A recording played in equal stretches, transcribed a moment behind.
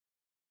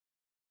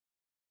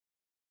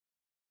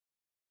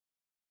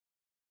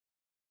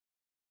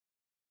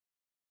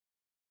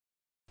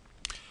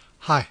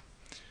Hi.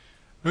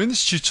 Now in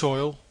this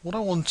tutorial what I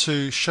want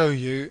to show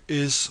you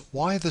is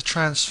why the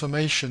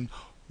transformation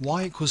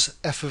y equals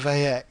f of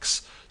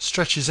ax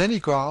stretches any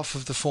graph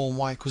of the form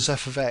y equals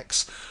f of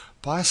x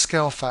by a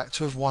scale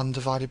factor of 1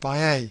 divided by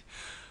a,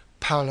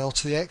 parallel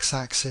to the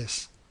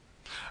x-axis.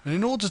 And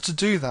in order to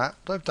do that,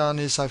 what I've done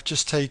is I've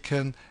just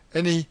taken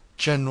any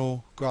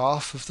general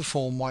graph of the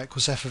form y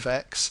equals f of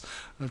x,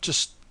 and I've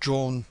just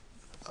drawn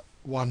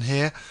one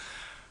here.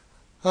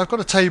 I've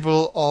got a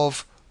table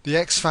of the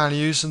x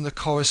values and the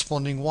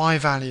corresponding y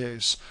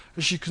values.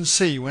 As you can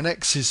see, when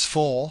x is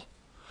 4,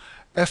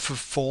 f of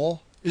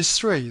 4 is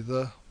 3.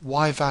 The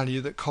y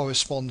value that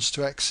corresponds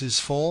to x is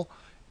 4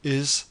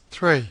 is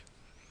 3.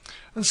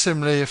 And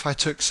similarly, if I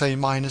took, say,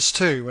 minus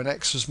 2, when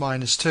x was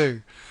minus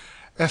 2,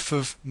 f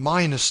of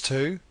minus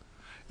 2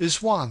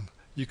 is 1.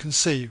 You can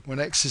see when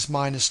x is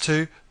minus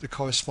 2, the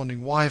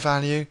corresponding y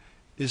value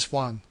is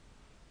 1.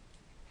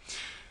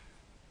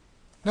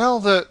 Now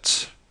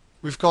that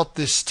we've got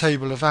this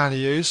table of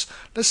values,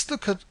 let's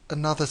look at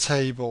another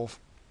table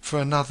for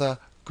another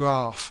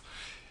graph.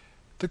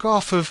 The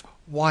graph of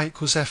y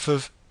equals f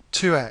of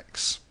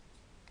 2x.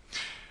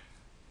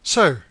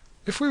 So,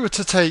 if we were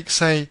to take,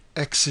 say,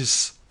 x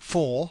is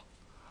 4,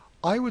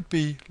 I would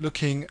be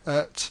looking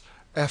at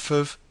f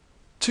of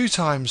 2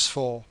 times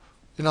 4,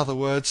 in other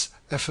words,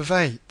 f of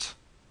 8.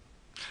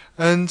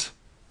 And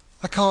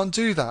I can't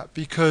do that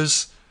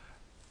because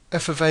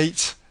f of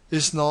 8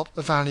 is not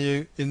a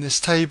value in this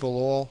table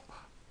or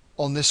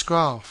on this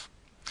graph.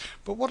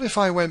 But what if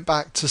I went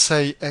back to,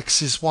 say,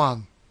 x is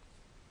 1?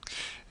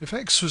 If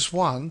x was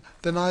 1,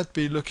 then I'd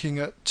be looking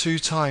at 2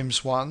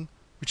 times 1,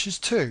 which is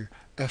 2,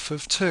 f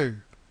of 2.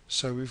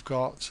 So we've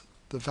got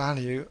the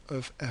value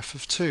of f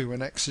of 2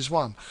 when x is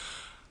 1.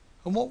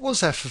 And what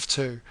was f of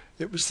 2?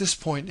 It was this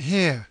point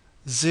here,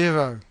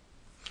 0.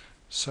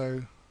 So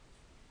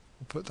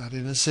we'll put that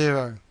in as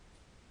 0.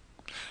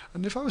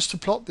 And if I was to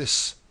plot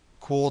this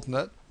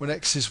coordinate, when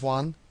x is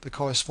 1, the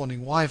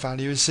corresponding y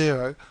value is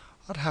 0,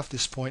 I'd have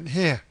this point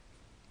here.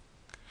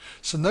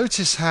 So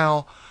notice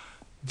how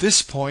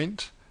this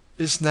point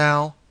is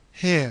now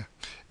here.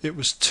 It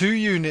was 2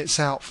 units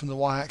out from the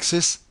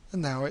y-axis,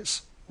 and now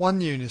it's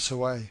 1 unit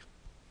away.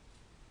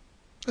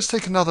 Let's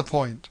take another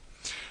point.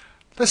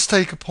 Let's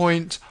take a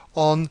point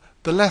on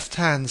the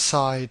left-hand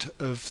side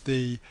of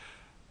the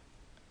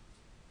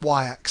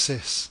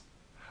y-axis.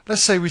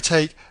 Let's say we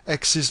take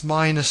x is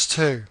minus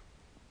 2.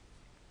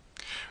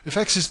 If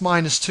x is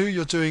minus 2,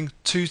 you're doing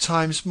 2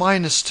 times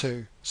minus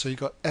 2. So you've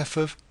got f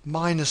of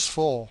minus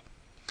 4.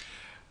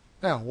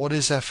 Now, what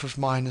is f of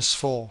minus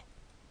 4?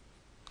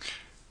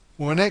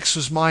 Well, when x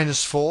was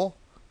minus 4,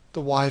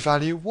 the y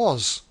value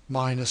was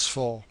minus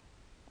 4.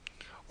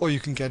 Or you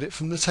can get it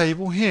from the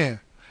table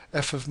here.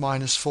 F of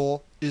minus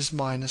 4 is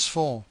minus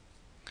 4.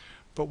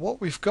 But what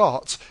we've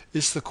got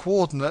is the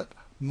coordinate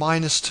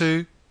minus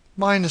 2,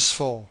 minus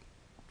 4.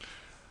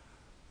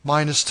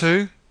 Minus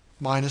 2,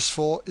 minus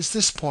 4 is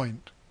this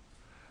point.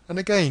 And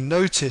again,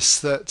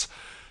 notice that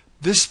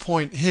this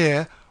point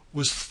here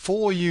was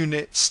 4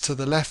 units to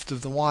the left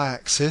of the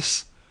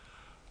y-axis,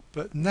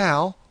 but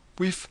now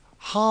we've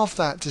halved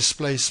that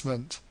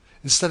displacement.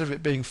 Instead of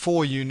it being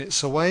 4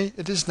 units away,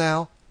 it is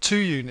now 2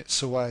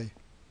 units away.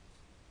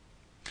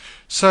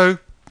 So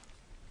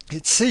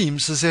it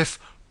seems as if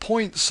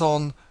points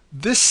on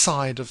this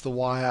side of the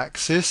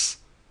y-axis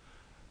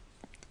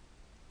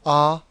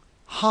are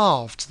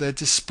halved. Their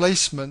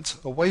displacement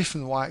away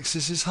from the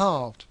y-axis is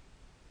halved.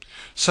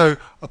 So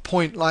a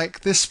point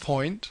like this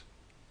point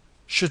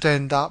should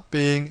end up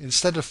being,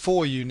 instead of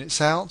 4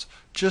 units out,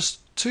 just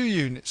 2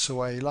 units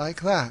away,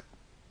 like that.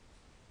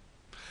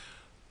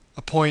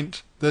 A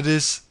point that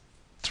is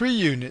 3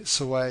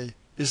 units away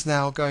is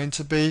now going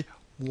to be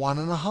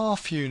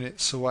 1.5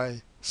 units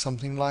away,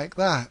 something like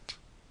that.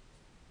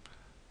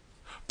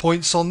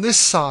 Points on this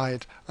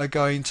side are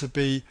going to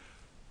be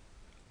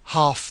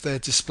half their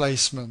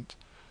displacement.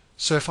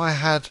 So if I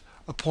had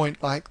a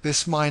point like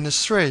this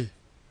minus 3,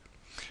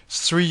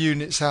 it's 3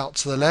 units out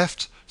to the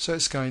left, so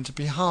it's going to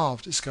be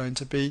halved. It's going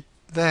to be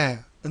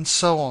there, and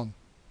so on.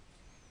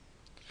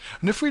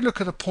 And if we look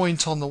at a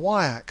point on the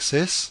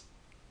y-axis,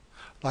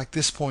 like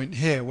this point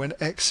here, when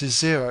x is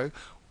 0,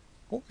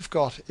 what we've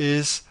got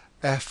is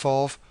f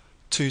of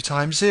 2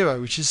 times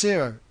 0, which is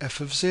 0, f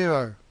of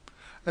 0.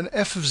 And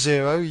f of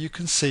 0, you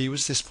can see,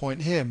 was this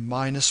point here,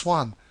 minus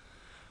 1.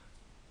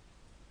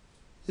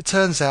 It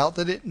turns out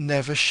that it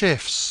never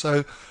shifts,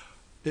 so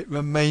it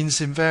remains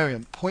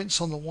invariant.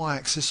 Points on the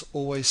y-axis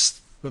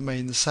always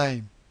remain the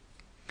same.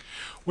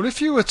 Well,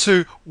 if you were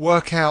to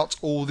work out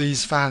all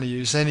these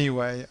values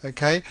anyway,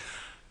 okay,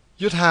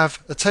 you'd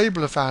have a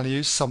table of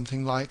values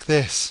something like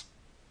this.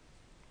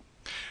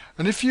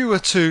 And if you were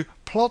to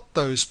plot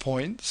those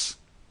points,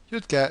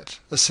 you'd get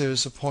a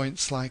series of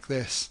points like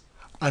this.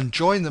 And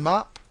join them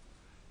up,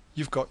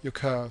 you've got your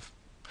curve.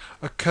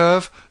 A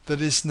curve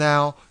that is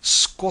now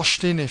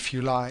squashed in, if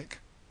you like.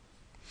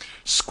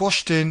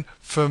 Squashed in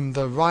from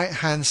the right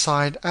hand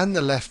side and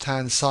the left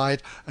hand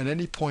side, and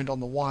any point on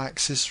the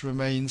y-axis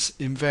remains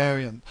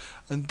invariant.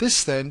 And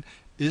this then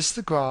is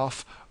the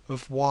graph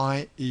of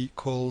y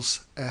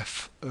equals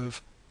f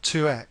of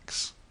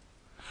 2x.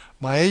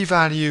 My a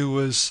value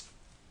was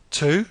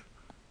 2,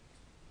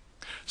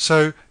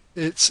 so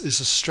it is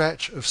a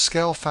stretch of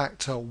scale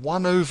factor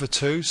 1 over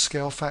 2,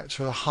 scale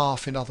factor a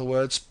half in other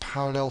words,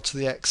 parallel to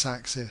the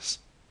x-axis.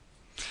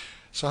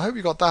 So I hope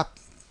you got that.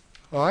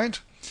 Alright,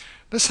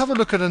 let's have a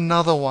look at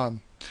another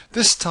one,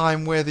 this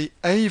time where the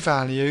a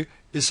value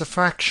is a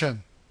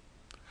fraction.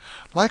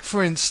 Like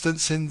for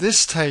instance in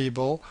this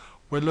table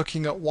we're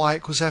looking at y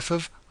equals f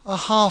of a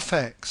half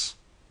x.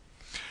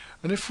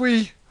 And if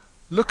we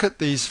look at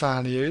these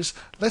values,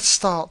 let's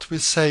start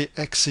with say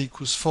x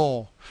equals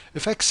 4.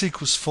 If x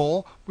equals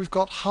 4, we've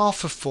got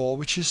half of 4,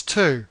 which is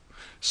 2.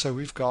 So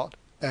we've got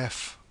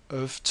f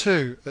of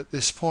 2 at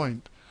this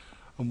point.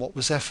 And what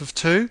was f of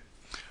 2?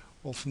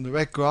 Well, from the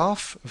red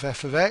graph of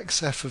f of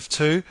x, f of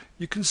 2,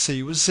 you can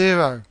see was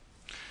 0.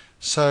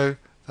 So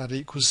that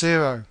equals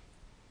 0.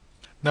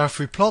 Now if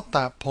we plot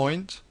that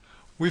point,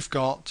 we've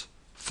got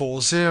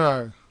 4,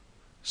 0.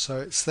 So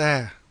it's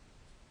there.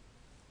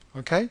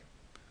 Okay?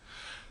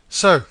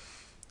 So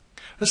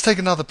let's take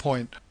another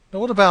point. Now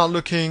what about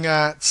looking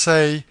at,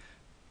 say,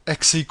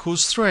 x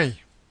equals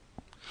 3?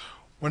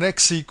 When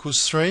x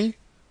equals 3,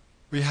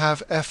 we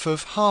have f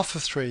of half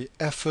of 3,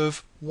 f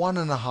of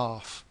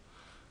 1.5.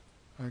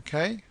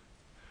 Okay?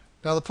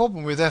 Now the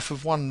problem with f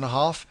of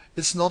 1.5,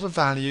 it's not a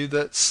value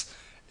that's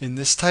in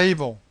this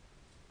table.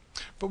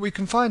 But we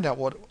can find out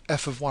what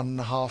f of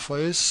 1.5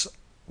 is,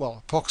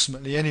 well,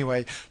 approximately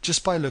anyway,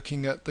 just by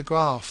looking at the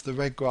graph, the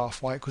red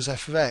graph, y equals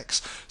f of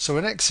x. So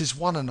when x is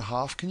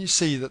 1.5, can you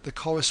see that the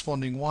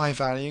corresponding y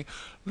value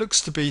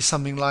looks to be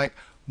something like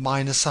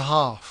minus a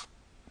half?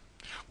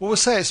 Well, we'll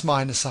say it's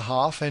minus a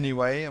half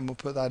anyway, and we'll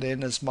put that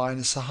in as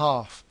minus a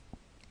half.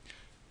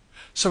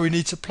 So we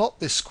need to plot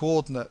this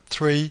coordinate,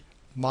 3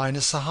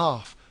 minus a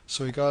half.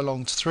 So we go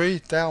along to 3,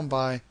 down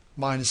by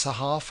minus a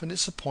half, and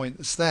it's a point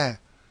that's there.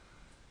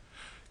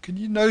 Can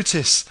you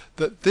notice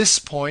that this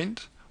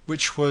point,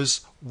 which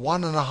was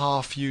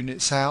 1.5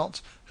 units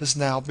out, has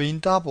now been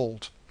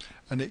doubled,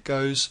 and it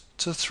goes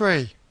to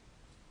 3.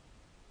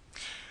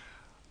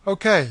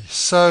 Okay,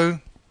 so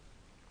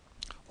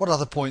what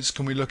other points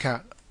can we look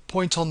at?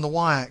 Point on the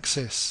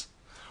y-axis.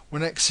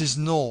 When x is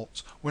 0.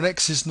 When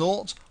x is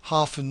 0,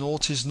 half of 0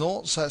 is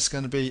 0, so that's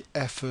going to be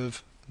f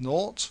of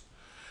 0.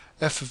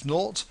 F of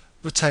 0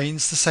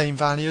 retains the same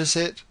value as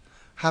it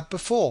had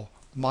before,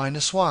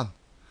 minus 1.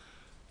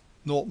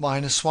 0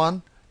 minus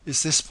 1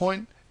 is this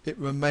point. It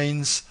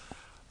remains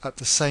at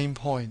the same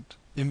point,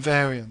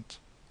 invariant.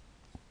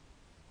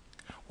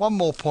 One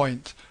more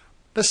point.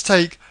 Let's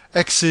take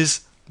x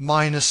is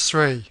minus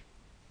 3.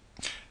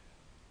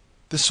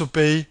 This will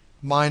be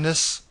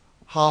minus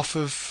half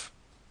of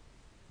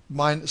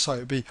minus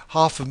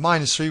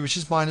 3, which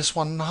is minus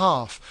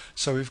 1.5.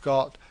 So we've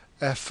got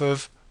f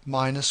of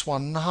minus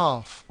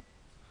 1.5.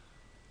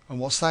 And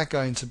what's that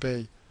going to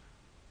be?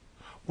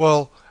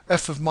 Well,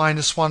 f of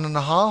minus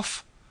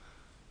 1.5,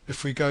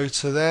 if we go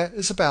to there,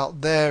 is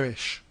about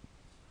there-ish.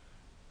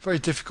 Very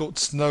difficult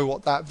to know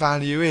what that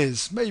value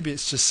is. Maybe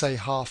it's just say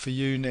half a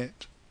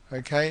unit.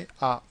 Okay,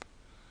 up.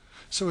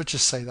 So we'll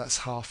just say that's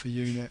half a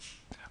unit.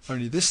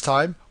 Only this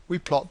time we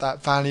plot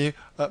that value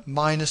at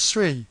minus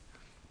 3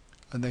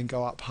 and then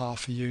go up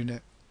half a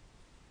unit.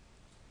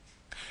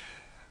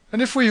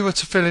 And if we were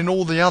to fill in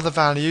all the other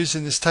values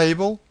in this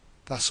table,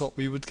 that's what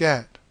we would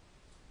get.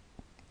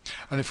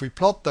 And if we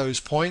plot those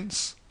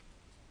points,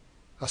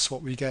 that's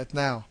what we get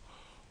now.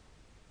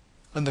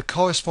 And the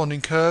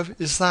corresponding curve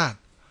is that.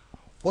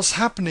 What's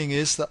happening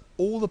is that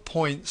all the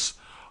points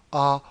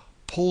are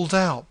pulled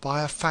out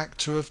by a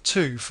factor of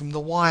 2 from the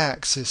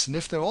y-axis, and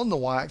if they're on the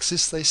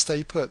y-axis they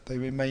stay put, they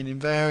remain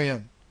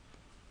invariant.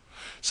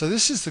 So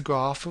this is the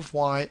graph of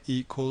y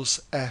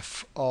equals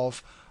f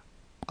of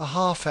a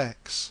half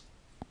x.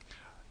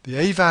 The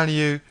a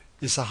value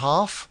is a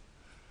half,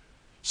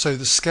 so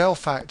the scale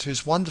factor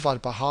is 1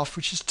 divided by half,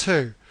 which is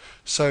 2.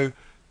 So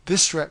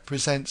this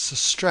represents a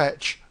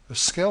stretch of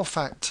scale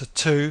factor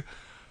 2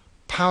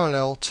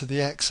 parallel to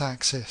the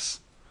x-axis.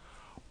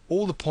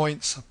 All the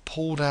points are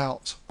pulled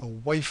out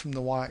away from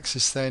the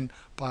y-axis then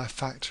by a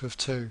factor of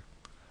 2,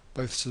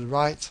 both to the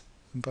right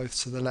and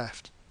both to the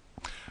left.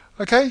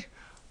 Okay,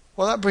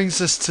 well that brings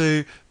us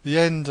to the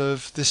end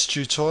of this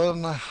tutorial,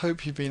 and I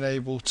hope you've been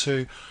able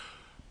to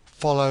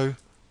follow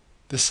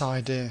this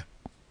idea.